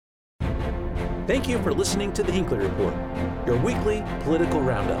Thank you for listening to the Hinckley Report, your weekly political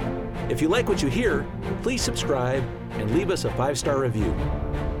roundup. If you like what you hear, please subscribe and leave us a 5-star review.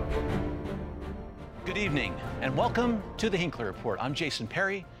 Good evening, and welcome to the Hinckley Report. I'm Jason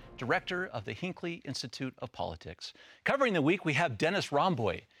Perry, director of the Hinckley Institute of Politics. Covering the week, we have Dennis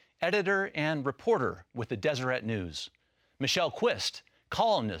Romboy, editor and reporter with the Deseret News, Michelle Quist,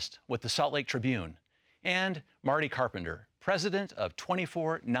 columnist with the Salt Lake Tribune, and Marty Carpenter, president of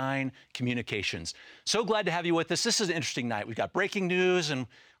 24/9 Communications. So glad to have you with us. This is an interesting night. We've got breaking news and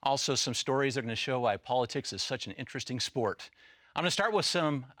also some stories that are going to show why politics is such an interesting sport. I'm going to start with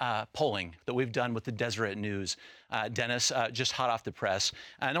some polling that we've done with the Deseret News. Dennis, just hot off the press.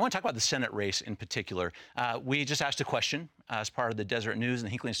 And I want to talk about the Senate race in particular. We just asked a question as part of the Deseret News and the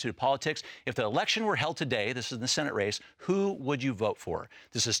Hinckley Institute of Politics. If the election were held today, this is the Senate race, who would you vote for?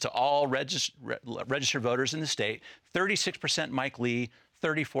 This is to all registered voters in the state. 36% Mike Lee,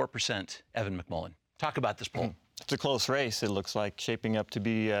 34% Evan McMullin. Talk about this poll. It's a close race. It looks like shaping up to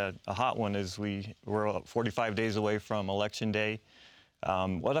be a hot one as we're 45 days away from Election Day.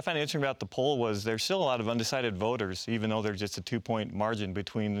 What I find interesting about the poll was there's still a lot of undecided voters, even though there's just a 2-point margin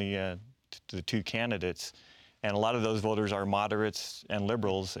between the two candidates. And a lot of those voters are moderates and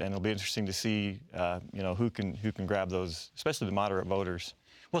liberals, and it'll be interesting to see, who can grab those, especially the moderate voters.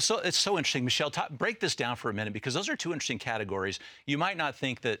 Well, so it's so interesting, Michelle. Break this down for a minute, because those are two interesting categories. You might not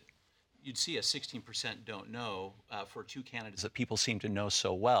think that you'd see a 16% don't know for two candidates that people seem to know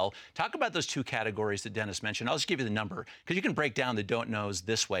so well. Talk about those two categories that Dennis mentioned. I'll just give you the number, because you can break down the don't knows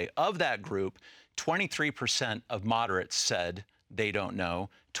this way. Of that group, 23% of moderates said they don't know.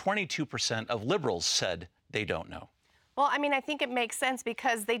 22% of liberals said they don't know. Well, I mean, I think it makes sense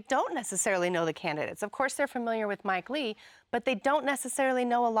because they don't necessarily know the candidates. Of course, they're familiar with Mike Lee, but they don't necessarily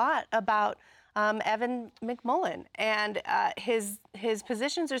know a lot about Evan McMullin, and his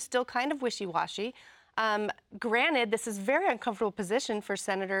positions are still kind of wishy-washy. Granted, this is a very uncomfortable position for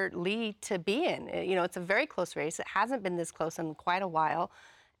Senator Lee to be in. It's a very close race. It hasn't been this close in quite a while,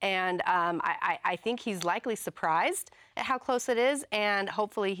 and I think he's likely surprised at how close it is, and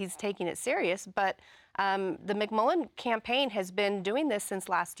hopefully he's taking it serious. But the McMullin campaign has been doing this since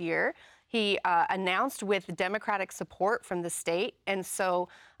last year. He announced with Democratic support from the state, and so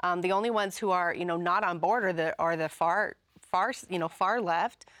the only ones who are, not on board are the far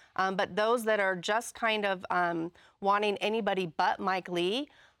left. But those that are just kind of wanting anybody but Mike Lee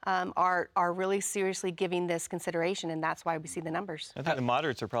are really seriously giving this consideration, and that's why we see the numbers. I think the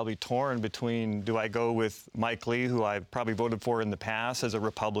moderates are probably torn between, do I go with Mike Lee, who I've probably voted for in the past as a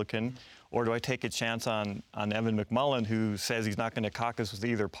Republican, or do I take a chance on Evan McMullin, who says he's not going to caucus with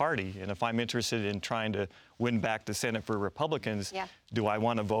either party? And if I'm interested in trying to win back the Senate for Republicans, do I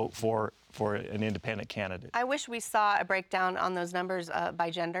want to vote for an independent candidate? I wish we saw a breakdown on those numbers by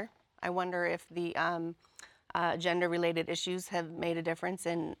gender. I wonder if the gender-related issues have made a difference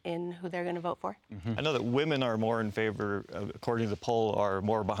in who they're going to vote for. Mm-hmm. I know that women are more in favor, according to the poll, are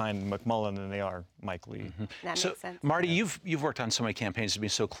more behind McMullin than they are Mike Lee. Mm-hmm. That makes sense. Marty, you've worked on so many campaigns to be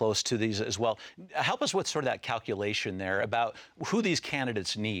so close to these as well. Help us with sort of that calculation there about who these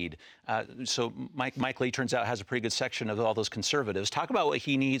candidates need. So Mike Lee turns out has a pretty good section of all those conservatives. Talk about what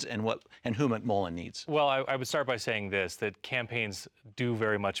he needs and who McMullin needs. Well, I would start by saying this, that campaigns do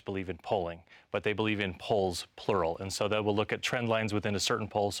very much believe in polling, but they believe in polls plural. And so they will look at trend lines within a certain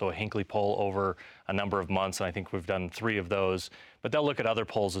poll, so a Hinckley poll over a number of months, and I think we've done 3 of those. But they'll look at other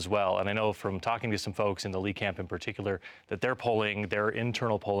polls as well. And I know from talking to some folks in the Lee camp in particular that they're polling, their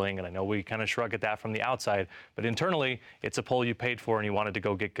internal polling, and I know we kind of shrug at that from the outside, but internally, it's a poll you paid for and you wanted to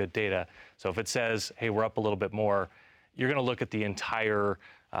go get good data. So if it says, hey, we're up a little bit more, you're going to look at the entire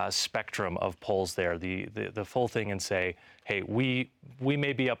spectrum of polls there, the full thing, and say, hey, we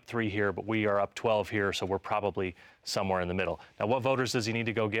may be up 3 here, but we are up 12 here, so we're probably somewhere in the middle. Now, what voters does he need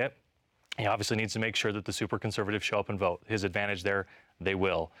to go get? He obviously needs to make sure that the super conservatives show up and vote. His advantage there, they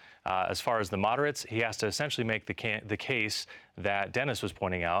will. As far as the moderates, he has to essentially make the case that Dennis was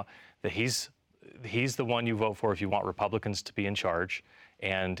pointing out, that he's the one you vote for if you want Republicans to be in charge.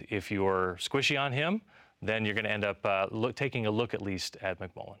 And if you're squishy on him, then you're going to end up taking a look at least at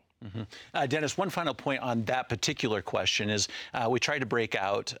McMullin. Mm-hmm. Dennis, one final point on that particular question is we tried to break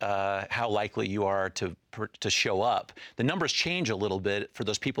out how likely you are to show up. The numbers change a little bit for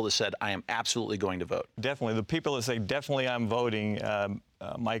those people that said, I am absolutely going to vote. Definitely. The people that say, definitely I'm voting,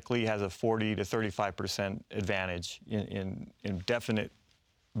 Mike Lee has a 40 to 35% advantage in definite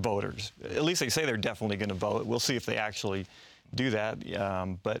voters. At least they say they're definitely going to vote. We'll see if they actually do that.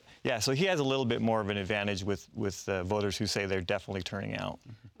 But yeah, so he has a little bit more of an advantage with voters who say they're definitely turning out.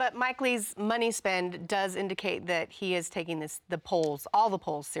 But Mike Lee's money spend does indicate that he is taking all the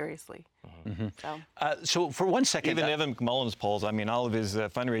polls seriously. So for 1 second, even Evan McMullen's polls, I mean, all of his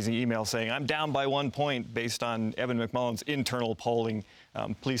fundraising emails saying, I'm down by 1 point based on Evan McMullen's internal polling.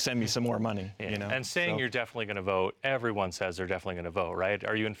 Please send me some more money. You know? And saying you're definitely going to vote, everyone says they're definitely going to vote, right?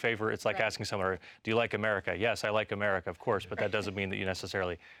 Are you in favor? It's like asking someone, do you like America? Yes, I like America, of course, but that doesn't mean that you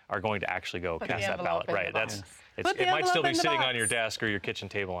necessarily are going to actually go cast that ballot, right? It might still be sitting on your desk or your kitchen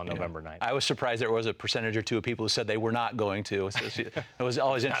table on November 9th. I was surprised there was a percentage or two of people who said they were not going to. It was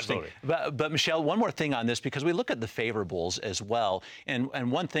always interesting. But Michelle, one more thing on this, because we look at the favorables as well,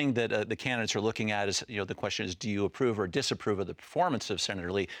 and one thing that the candidates are looking at is, the question is, do you approve or disapprove of the performance of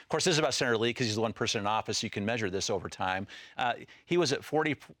Senator Lee? Of course, this is about Senator Lee because he's the one person in office. You can measure this over time. He was at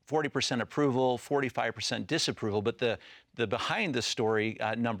 40% approval, 45% disapproval, but the behind the story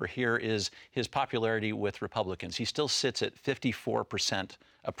number here is his popularity with Republicans. He still sits at 54%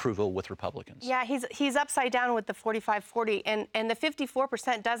 approval with Republicans. Yeah, he's upside down with the 45-40, and the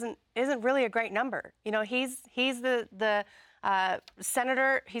 54% isn't really a great number. He's the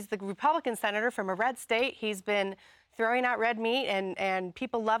senator. He's the Republican senator from a red state. He's been throwing out red meat, and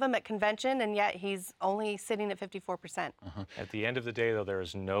people love him at convention, and yet he's only sitting at 54%. At the end of the day, though, there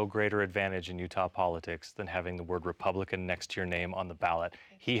is no greater advantage in Utah politics than having the word Republican next to your name on the ballot.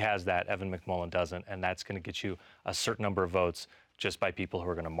 He has that, Evan McMullen doesn't, and that's going to get you a certain number of votes just by people who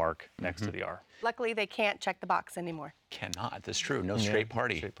are going to mark next to the R. Luckily, they can't check the box anymore. Cannot. That's true. No straight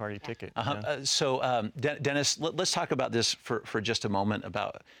party. Straight party ticket. So, Dennis, let's talk about this for just a moment,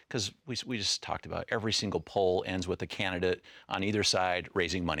 because we just talked about every single poll ends with a candidate on either side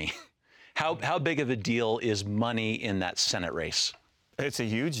raising money. How big of a deal is money in that Senate race? It's a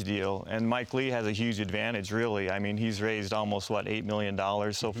huge deal, and Mike Lee has a huge advantage, really. I mean, he's raised almost, $8 million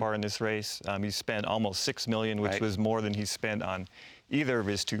so far in this race. He's spent almost $6 million, which was more than he's spent on either of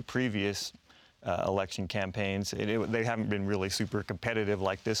his two previous election campaigns. They haven't been really super competitive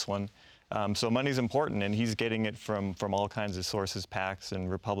like this one. So money's important, and he's getting it from all kinds of sources, PACs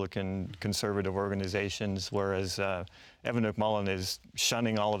and Republican conservative organizations, whereas Evan McMullen is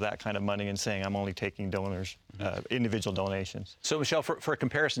shunning all of that kind of money and saying, I'm only taking donors, individual donations. So, Michelle, for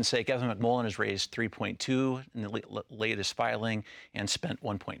comparison's sake, Evan McMullen has raised 3.2 in the latest filing and spent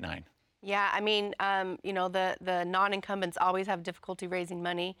 1.9. Yeah, I mean, the non-incumbents always have difficulty raising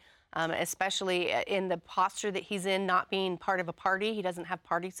money, especially in the posture that he's in, not being part of a party. He doesn't have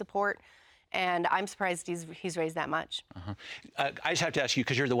party support. And I'm surprised he's raised that much. I just have to ask you,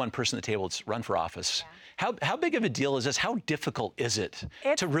 because you're the one person at the table that's run for office. Yeah. How big of a deal is this? How difficult is it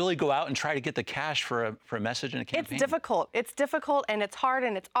to really go out and try to get the cash for a message in a campaign? It's difficult. It's difficult, and it's hard,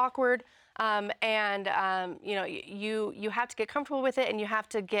 and it's awkward. You have to get comfortable with it, and you have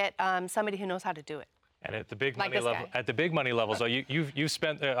to get somebody who knows how to do it. And at the big money level, so you've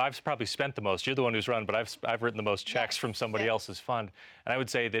spent. I've probably spent the most. You're the one who's run, but I've written the most checks from somebody else's fund. And I would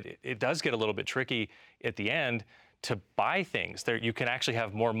say that it does get a little bit tricky at the end to buy things. You can actually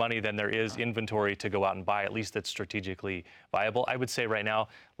have more money than there is inventory to go out and buy, at least that's strategically viable. I would say right now,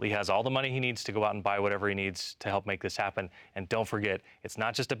 Lee has all the money he needs to go out and buy whatever he needs to help make this happen. And don't forget, it's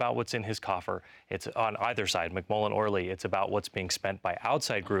not just about what's in his coffer. It's on either side, McMullen or Lee. It's about what's being spent by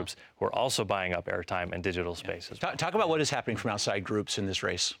outside groups who are also buying up airtime and digital spaces. Talk about what is happening from outside groups in this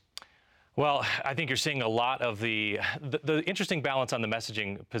race. Well, I think you're seeing a lot of the interesting balance on the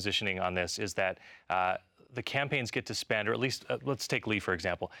messaging positioning on this is that the campaigns get to spend, or at least let's take Lee, for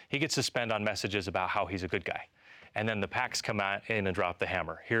example. He gets to spend on messages about how he's a good guy. And then the PACs come out in and drop the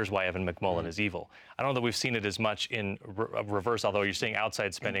hammer. Here's why Evan McMullen is evil. I don't know that we've seen it as much in reverse, although you're seeing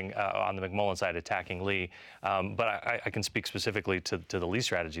outside spending on the McMullen side attacking Lee. But I can speak specifically to the Lee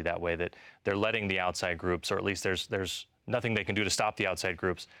strategy that way, that they're letting the outside groups, or at least there's nothing they can do to stop the outside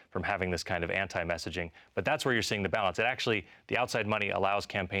groups from having this kind of anti-messaging. But that's where you're seeing the balance. It actually, the outside money allows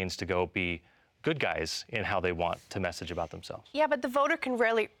campaigns to go be good guys in how they want to message about themselves. Yeah, but the voter can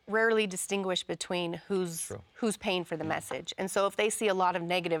rarely distinguish between who's paying for the message. And so if they see a lot of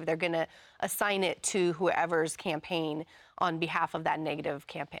negative, they're going to assign it to whoever's campaign on behalf of that negative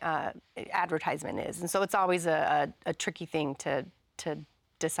advertisement is. And so it's always a tricky thing to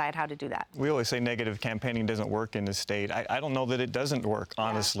decide how to do that. We always say negative campaigning doesn't work in the state. I don't know that it doesn't work,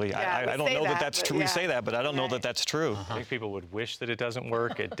 honestly. Yeah, I don't know that that's true. We say that, but I don't know that that's true. I think people would wish that it doesn't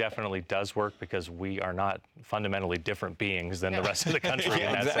work. It definitely does work, because we are not fundamentally different beings than the rest of the country.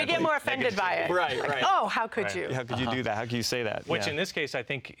 We get more offended by it. Right. Oh, how could you? How could you do that? How could you say that? Which in this case, I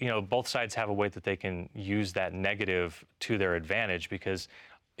think, both sides have a way that they can use that negative to their advantage, because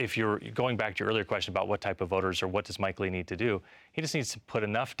if you're going back to your earlier question about what type of voters or what does Mike Lee need to do, he just needs to put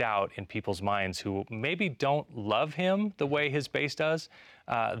enough doubt in people's minds who maybe don't love him the way his base does,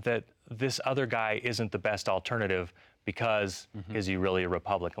 that this other guy isn't the best alternative because is he really a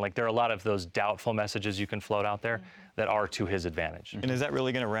Republican? Like, there are a lot of those doubtful messages you can float out there that are to his advantage. And is that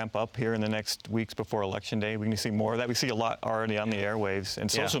really going to ramp up here in the next weeks before Election Day? We're going to see more of that. We see a lot already on the airwaves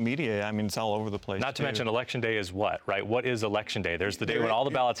and social media. I mean, it's all over the place. Not to mention, Election Day is what, right? What is Election Day? There's the day when all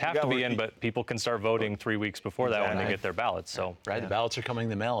the ballots have to be in, but people can start voting 3 weeks before that when they get their ballots. So, the ballots are coming in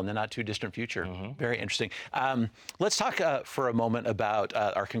the mail in the not too distant future. Very interesting. Let's talk for a moment about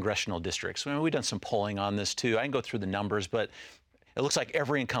our congressional districts. I mean, we've done some polling on this too. I can go through the numbers, but it looks like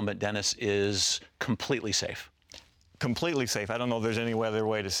every incumbent, Dennis, is completely safe. Completely safe. I don't know if there's any other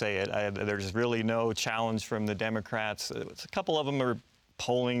way to say it. There's really no challenge from the Democrats. A couple of them are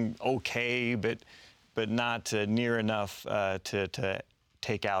polling okay, but not near enough to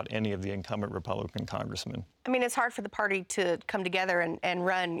take out any of the incumbent Republican congressmen. I mean, it's hard for the party to come together and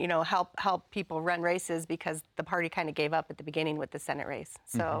run, help people run races, because the party kind of gave up at the beginning with the Senate race.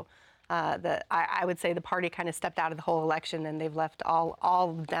 So I would say the party kind of stepped out of the whole election, and they've left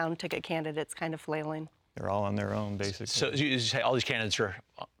all down ticket candidates kind of flailing. They're all on their own, basically. So you say all these candidates are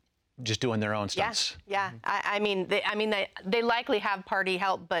just doing their own stunts? Yeah. I mean, they likely have party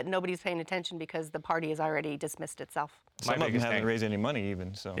help, but nobody's paying attention because the party has already dismissed itself. Some of them haven't raised any money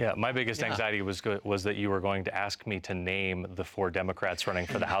even. So. Yeah, my biggest anxiety was that you were going to ask me to name the 4 Democrats running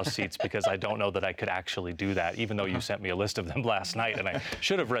for the House seats, because I don't know that I could actually do that, even though you sent me a list of them last night, and I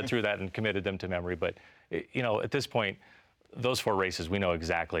should have read through that and committed them to memory. But, at this point, those 4 races, we know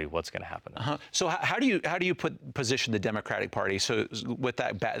exactly what's going to happen. So how do you position the Democratic Party? So with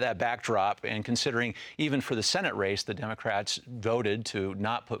that backdrop, and considering even for the Senate race, the Democrats voted to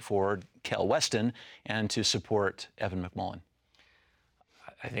not put forward Kel Weston and to support Evan McMullin.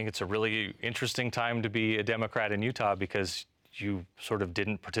 I think it's a really interesting time to be a Democrat in Utah, because you sort of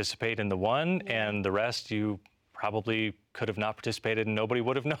didn't participate in the one, and the rest you probably could have not participated and nobody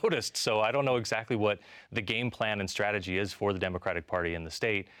would have noticed. So I don't know exactly what the game plan and strategy is for the Democratic Party in the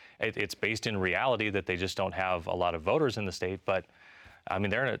state. It's based in reality that they just don't have a lot of voters in the state. But I mean,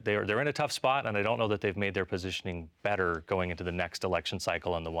 they're in a tough spot, and I don't know that they've made their positioning better going into the next election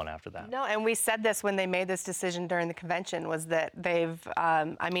cycle and the one after that. No, and we said this when they made this decision during the convention, was that they've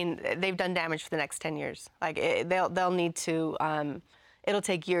done damage for the next 10 years. Like they'll need to. It'll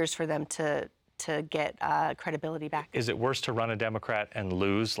take years for them to get credibility back. Is it worse to run a Democrat and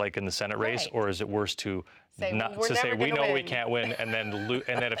lose, like in the Senate race, or is it worse to say we know we can't win, and then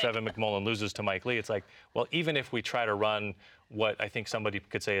if Evan McMullin loses to Mike Lee, it's like, well, even if we try to run what I think somebody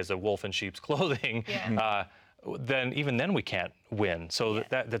could say is a wolf in sheep's clothing, then even then we can't win. So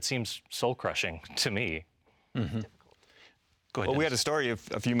that seems soul crushing to me. Go ahead. Well, we had a story a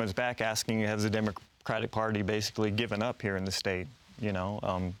few months back asking, has the Democratic Party basically given up here in the state?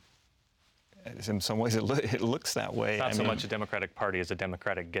 In some ways, it looks that way. Not so much a Democratic Party as a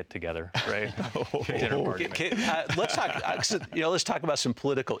Democratic get-together, right? Let's talk. Let's talk about some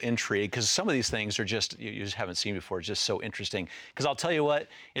political intrigue, because some of these things are just you just haven't seen before. It's just so interesting. Because I'll tell you what,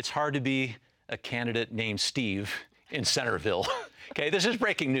 it's hard to be a candidate named Steve in Centerville. Okay, this is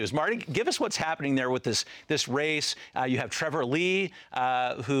breaking news. Marty, give us what's happening there with this race. You have Trevor Lee,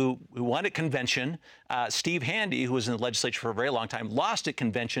 who won at convention. Steve Handy, who was in the legislature for a very long time, lost at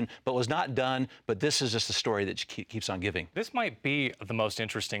convention, but was not done. But this is just a story that keeps on giving. This might be the most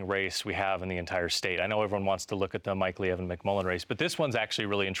interesting race we have in the entire state. I know everyone wants to look at the Mike Lee, Evan McMullin race, but this one's actually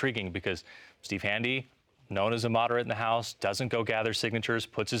really intriguing, because Steve Handy, known as a moderate in the House, doesn't go gather signatures,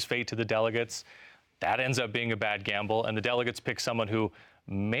 puts his fate to the delegates. That ends up being a bad gamble, and the delegates pick someone who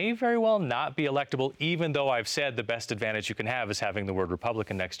may very well not be electable, even though I've said the best advantage you can have is having the word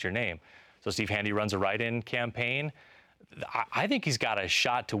Republican next to your name. So Steve Handy runs a write-in campaign. I think he's got a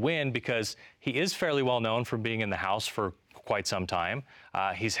shot to win, because he is fairly well known for being in the House for quite some time.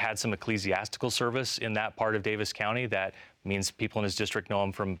 He's had some ecclesiastical service in that part of Davis County. That means people in his district know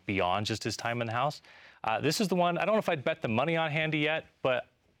him from beyond just his time in the House. This is the one, I don't know if I'd bet the money on Handy yet, but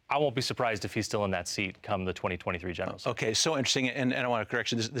I won't be surprised if he's still in that seat come the 2023 generals. Okay, so interesting, and I want to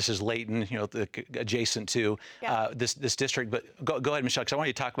correct you. This is Layton, adjacent to this district. But go ahead, Michelle, because I want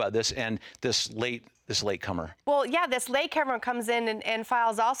you to talk about this and this latecomer. Well, yeah, this latecomer comes in and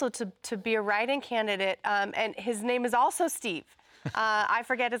files also to be a write-in candidate, and his name is also Steve. I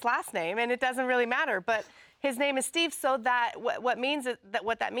forget his last name, and it doesn't really matter, but his name is Steve. So that what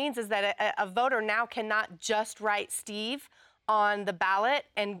that means is that a voter now cannot just write Steve on the ballot,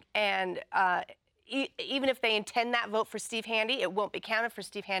 and even if they intend that vote for Steve Handy, it won't be counted for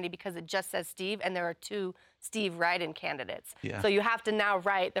Steve Handy, because it just says Steve, and there are 2 Steve write-in candidates. So you have to now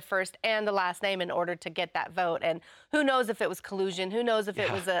write the first and the last name in order to get that vote. And who knows if it was collusion? Who knows if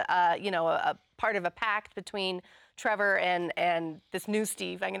it was a part of a pact between Trevor and this new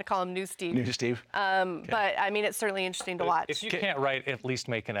Steve. I'm going to call him New Steve. New Steve. But I mean, it's certainly interesting to watch. If you can't write, at least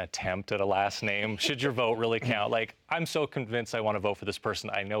make an attempt at a last name. Should your vote really count? Like, I'm so convinced I want to vote for this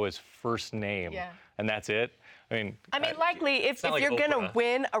person. I know his first name, and that's it. I mean, likely if like you're going to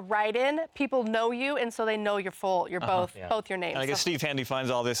win a write-in, people know you, and so they know you're both your names. And I guess Steve Handy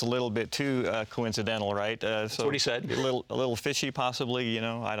finds all this a little bit too coincidental, right? That's what he said. A little fishy, possibly. You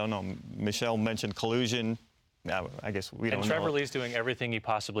know, I don't know. Michelle mentioned collusion. I guess we don't know. And Trevor Lee's doing everything he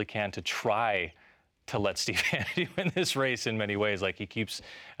possibly can to try to let Steve Handy win this race in many ways. Like, he keeps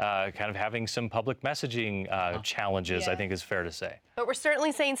kind of having some public messaging challenges, I think is fair to say. But we're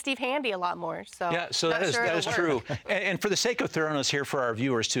certainly saying Steve Handy a lot more. So yeah, so that is true. And for the sake of thoroughness here for our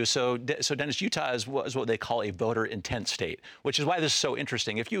viewers too, so Dennis, Utah is what they call a voter intent state, which is why this is so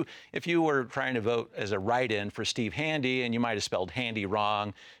interesting. If you were trying to vote as a write-in for Steve Handy and you might have spelled Handy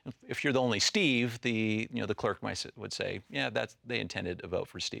wrong, if you're the only Steve, the clerk would say, yeah, they intended to vote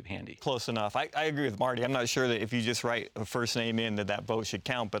for Steve Handy. Close enough. I agree with Marty. I'm not sure that if you just write a first name in that vote should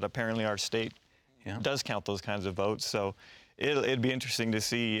count, but apparently our state does count those kinds of votes. So it'd be interesting to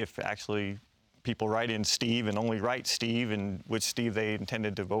see if actually people write in Steve and only write Steve and which Steve they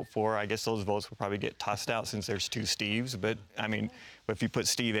intended to vote for. I guess those votes will probably get tossed out since there's two Steves. But I mean, if you put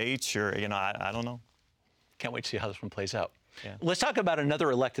Steve H or, I don't know. Can't wait to see how this one plays out. Yeah. Let's talk about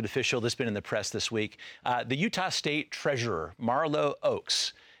another elected official that's been in the press this week. The Utah State Treasurer, Marlo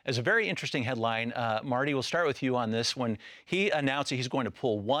Oaks. It's a very interesting headline. Marty, we'll start with you on this. When he announced that he's going to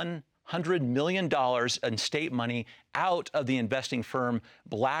pull $100 million in state money out of the investing firm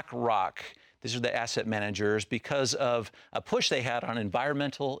BlackRock. These are the asset managers because of a push they had on the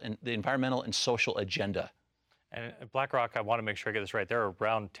environmental and social agenda. And BlackRock, I want to make sure I get this right. They're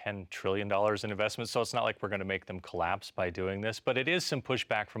around $10 trillion in investments, so it's not like we're going to make them collapse by doing this. But it is some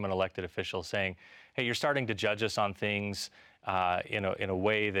pushback from an elected official saying, hey, you're starting to judge us on things in a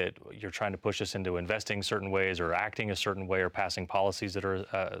way that you're trying to push us into investing certain ways or acting a certain way or passing policies that are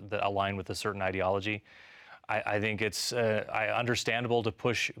that align with a certain ideology. I think it's understandable to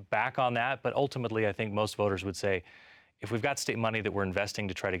push back on that, but ultimately I think most voters would say, if we've got state money that we're investing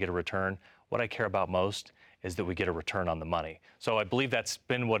to try to get a return, what I care about most is that we get a return on the money. So I believe that's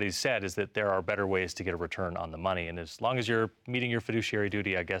been what he's said, is that there are better ways to get a return on the money. And as long as you're meeting your fiduciary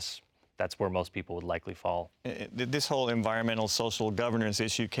duty, I guess that's where most people would likely fall. This whole environmental social governance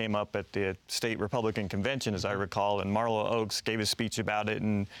issue came up at the state Republican convention, as I recall, and Marlo Oaks gave a speech about it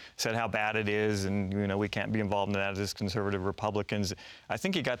and said how bad it is, and we can't be involved in that as conservative Republicans. I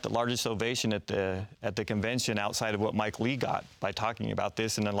think he got the largest ovation at the convention outside of what Mike Lee got by talking about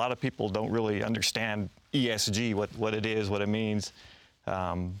this, and a lot of people don't really understand ESG, what it is, what it means.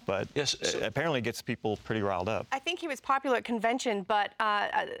 But yes, apparently it gets people pretty riled up. I think he was popular at convention, but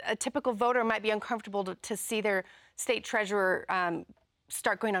a typical voter might be uncomfortable to see their state treasurer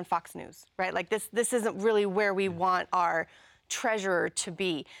start going on Fox News, right? Like this isn't really where we want our treasurer to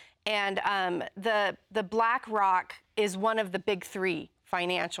be. And the BlackRock is one of the big three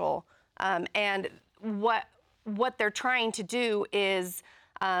financial, and what they're trying to do is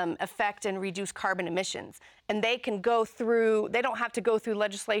affect and reduce carbon emissions. And they can go through, they don't have to go through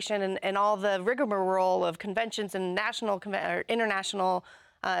legislation and all the rigmarole of conventions and national or international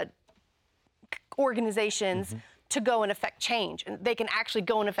organizations to go and affect change. And they can actually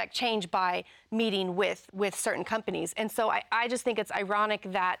go and affect change by meeting with certain companies. And so I just think it's ironic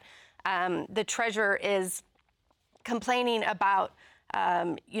that the treasurer is complaining about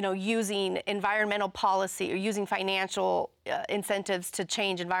using environmental policy or using financial incentives to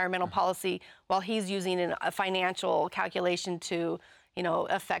change environmental policy while he's using a financial calculation to,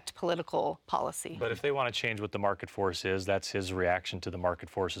 affect political policy. But if they want to change what the market force is, that's his reaction to the market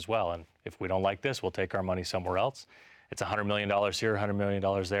force as well. And if we don't like this, we'll take our money somewhere else. It's $100 million here, $100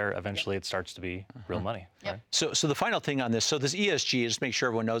 million there. Eventually, it starts to be real money. Yep. Right? So the final thing on this, so this ESG, just make sure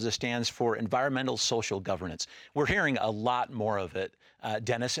everyone knows, it stands for environmental social governance. We're hearing a lot more of it,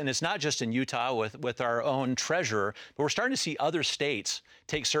 Dennis, and it's not just in Utah with our own treasurer, but we're starting to see other states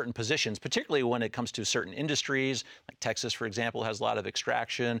take certain positions, particularly when it comes to certain industries. Like Texas, for example, has a lot of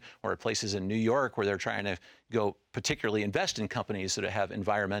extraction, or places in New York where they're trying to go particularly invest in companies that have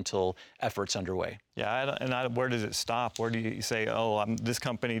environmental efforts underway. Yeah, where does it stop? Where do you say, this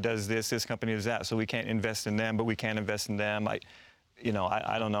company does this company does that, so we can't invest in them, but we can invest in them? I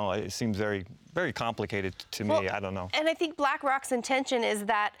don't know. It seems very, very complicated to me. I don't know. And I think BlackRock's intention is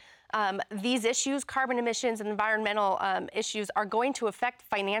that these issues, carbon emissions and environmental issues, are going to affect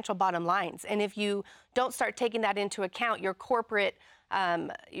financial bottom lines. And if you don't start taking that into account, your corporate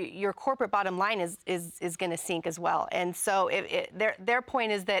bottom line is going to sink as well. And so their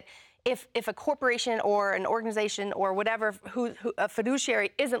point is that if a corporation or an organization or whatever, who a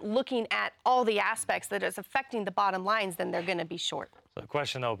fiduciary isn't looking at all the aspects that is affecting the bottom lines, then they're going to be short. So the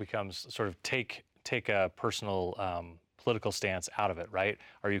question, though, becomes sort of take a personal political stance out of it, right?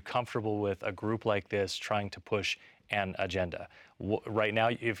 Are you comfortable with a group like this trying to push an agenda? Right now,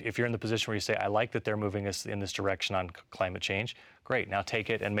 if you're in the position where you say, I like that they're moving us in this direction on climate change, great. Now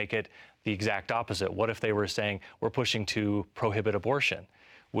take it and make it the exact opposite. What if they were saying, we're pushing to prohibit abortion?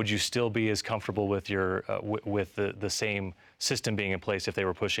 Would you still be as comfortable with your with the same system being in place if they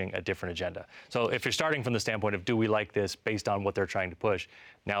were pushing a different agenda? So if you're starting from the standpoint of, do we like this based on what they're trying to push?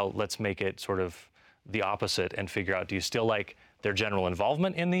 Now let's make it sort of the opposite and figure out, do you still like their general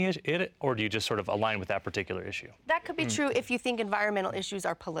involvement in it, or do you just sort of align with that particular issue? That could be true if you think environmental issues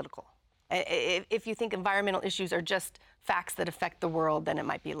are political. If you think environmental issues are just facts that affect the world, then it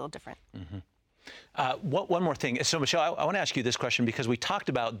might be a little different. Mm-hmm. One more thing. So, Michelle, I want to ask you this question because we talked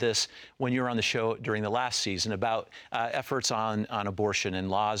about this when you were on the show during the last season about efforts on abortion and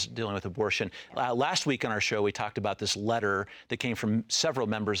laws dealing with abortion. Last week on our show, we talked about this letter that came from several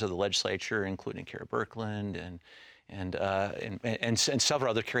members of the legislature, including Kara Birkeland and several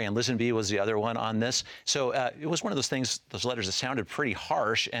other. Carrie Ann Lisenby was the other one on this. So it was one of those things, those letters that sounded pretty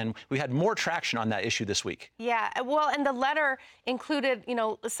harsh, and we had more traction on that issue this week. Yeah, well, and the letter included,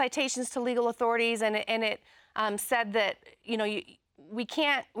 citations to legal authorities, and it said that, we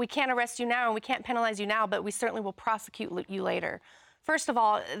can't arrest you now and we can't penalize you now, but we certainly will prosecute you later. First of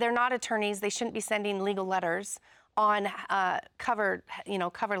all, they're not attorneys. They shouldn't be sending legal letters on cover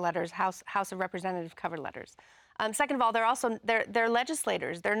letters, House of Representatives cover letters. Second of all, they're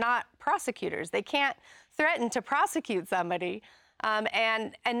legislators. They're not prosecutors. They can't threaten to prosecute somebody.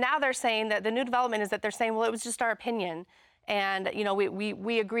 And now they're saying that the new development is that they're saying, well, it was just our opinion, and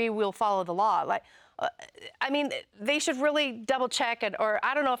we agree we'll follow the law. They should really double check it, or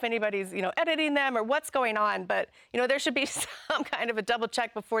I don't know if anybody's editing them or what's going on, but there should be some kind of a double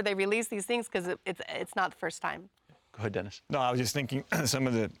check before they release these things, because it's not the first time. Go ahead, Dennis. No, I was just thinking some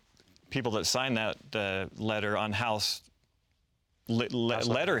of the people that signed that letter on House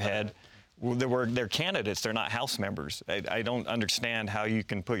letterhead, they're candidates. They're not House members. I don't understand how you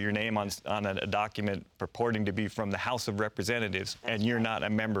can put your name on a document purporting to be from the House of Representatives and you're not a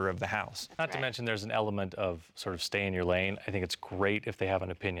member of the House. Not to mention there's an element of sort of stay in your lane. I think it's great if they have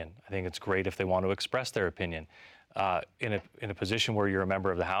an opinion. I think it's great if they want to express their opinion. In a position where you're a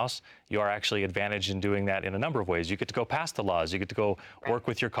member of the House, you are actually advantaged in doing that in a number of ways. You get to go pass the laws. You get to go work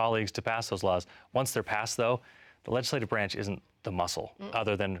with your colleagues to pass those laws. Once they're passed, though, the legislative branch isn't the muscle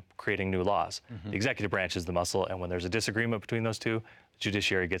other than creating new laws. The executive branch is the muscle, and when there's a disagreement between those two, the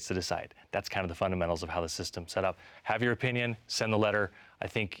judiciary gets to decide. That's kind of the fundamentals of how the system's set up. Have your opinion, send the letter. I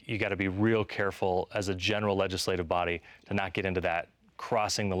think you got to be real careful as a general legislative body to not get into that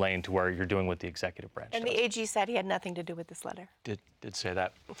crossing the lane to where you're doing what the executive branch and does. The AG said he had nothing to do with this letter. Did say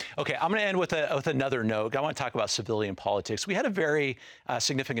that. Okay, I'm going to end with another note. I want to talk about civilian politics. We had a very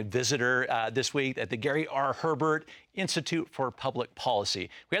significant visitor this week at the Gary R. Herbert Institute for Public Policy.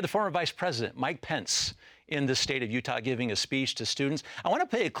 We had the former Vice President, Mike Pence, in the state of Utah giving a speech to students. I want to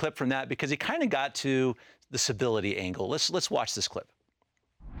play a clip from that because he kind of got to the civility angle. Let's watch this clip.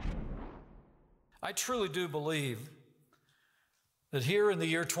 I truly do believe that here in the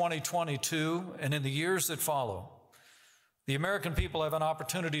year 2022 and in the years that follow, the American people have an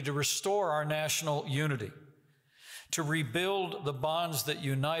opportunity to restore our national unity, to rebuild the bonds that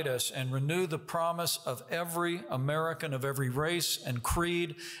unite us and renew the promise of every American of every race and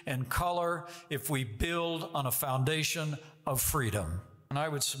creed and color if we build on a foundation of freedom. And I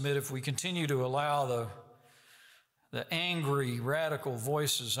would submit if we continue to allow the angry, radical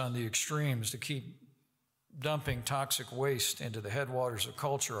voices on the extremes to keep dumping toxic waste into the headwaters of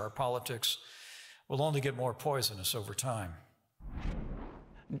culture, our politics will only get more poisonous over time.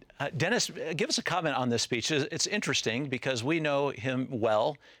 Dennis, give us a comment on this speech. It's interesting because we know him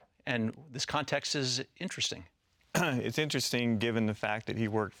well, and this context is interesting. It's interesting given the fact that he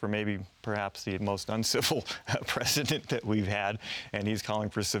worked for perhaps the most uncivil president that we've had, and he's calling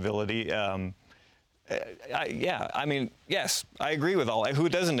for civility. Yes, I agree with all. Who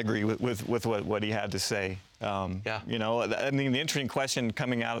doesn't agree with what he had to say? The interesting question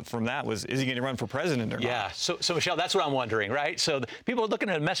coming out from that was, is he going to run for president or not? Yeah. So Michelle, that's what I'm wondering, right? So people are looking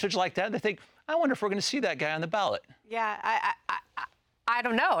at a message like that, they think, I wonder if we're going to see that guy on the ballot. Yeah, I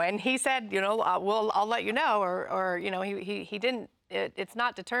don't know. And he said, I'll let you know, or he didn't. It's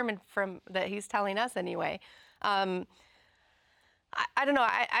not determined from that he's telling us anyway. I don't know.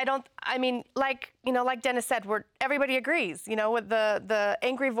 I mean, like Dennis said, everybody agrees. With the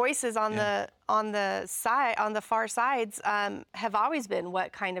angry voices on the far sides have always been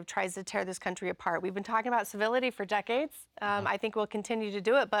what kind of tries to tear this country apart. We've been talking about civility for decades. I think we'll continue to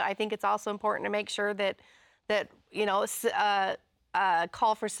do it, but I think it's also important to make sure that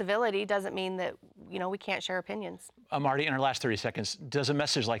call for civility doesn't mean that we can't share opinions. Marty, in our last 30 seconds, does a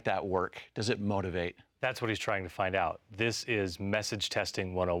message like that work? Does it motivate? That's what he's trying to find out. This is message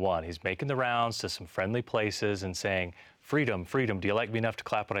testing 101. He's making the rounds to some friendly places and saying, freedom, freedom. Do you like me enough to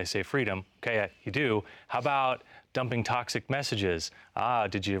clap when I say freedom? Okay, you do. How about dumping toxic messages?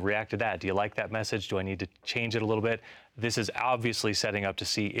 Did you react to that? Do you like that message? Do I need to change it a little bit? This is obviously setting up to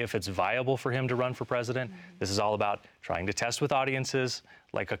see if it's viable for him to run for president. This is all about trying to test with audiences,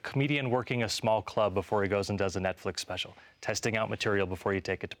 like a comedian working a small club before he goes and does a Netflix special, testing out material before you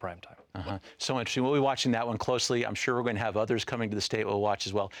take it to primetime. So interesting. We'll be watching that one closely. I'm sure we're going to have others coming to the state we'll watch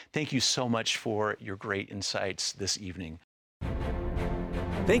as well. Thank you so much for your great insights this evening.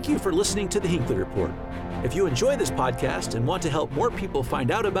 Thank you for listening to the Hinckley Report. If you enjoy this podcast and want to help more people find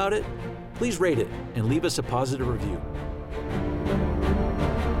out about it, please rate it and leave us a positive review.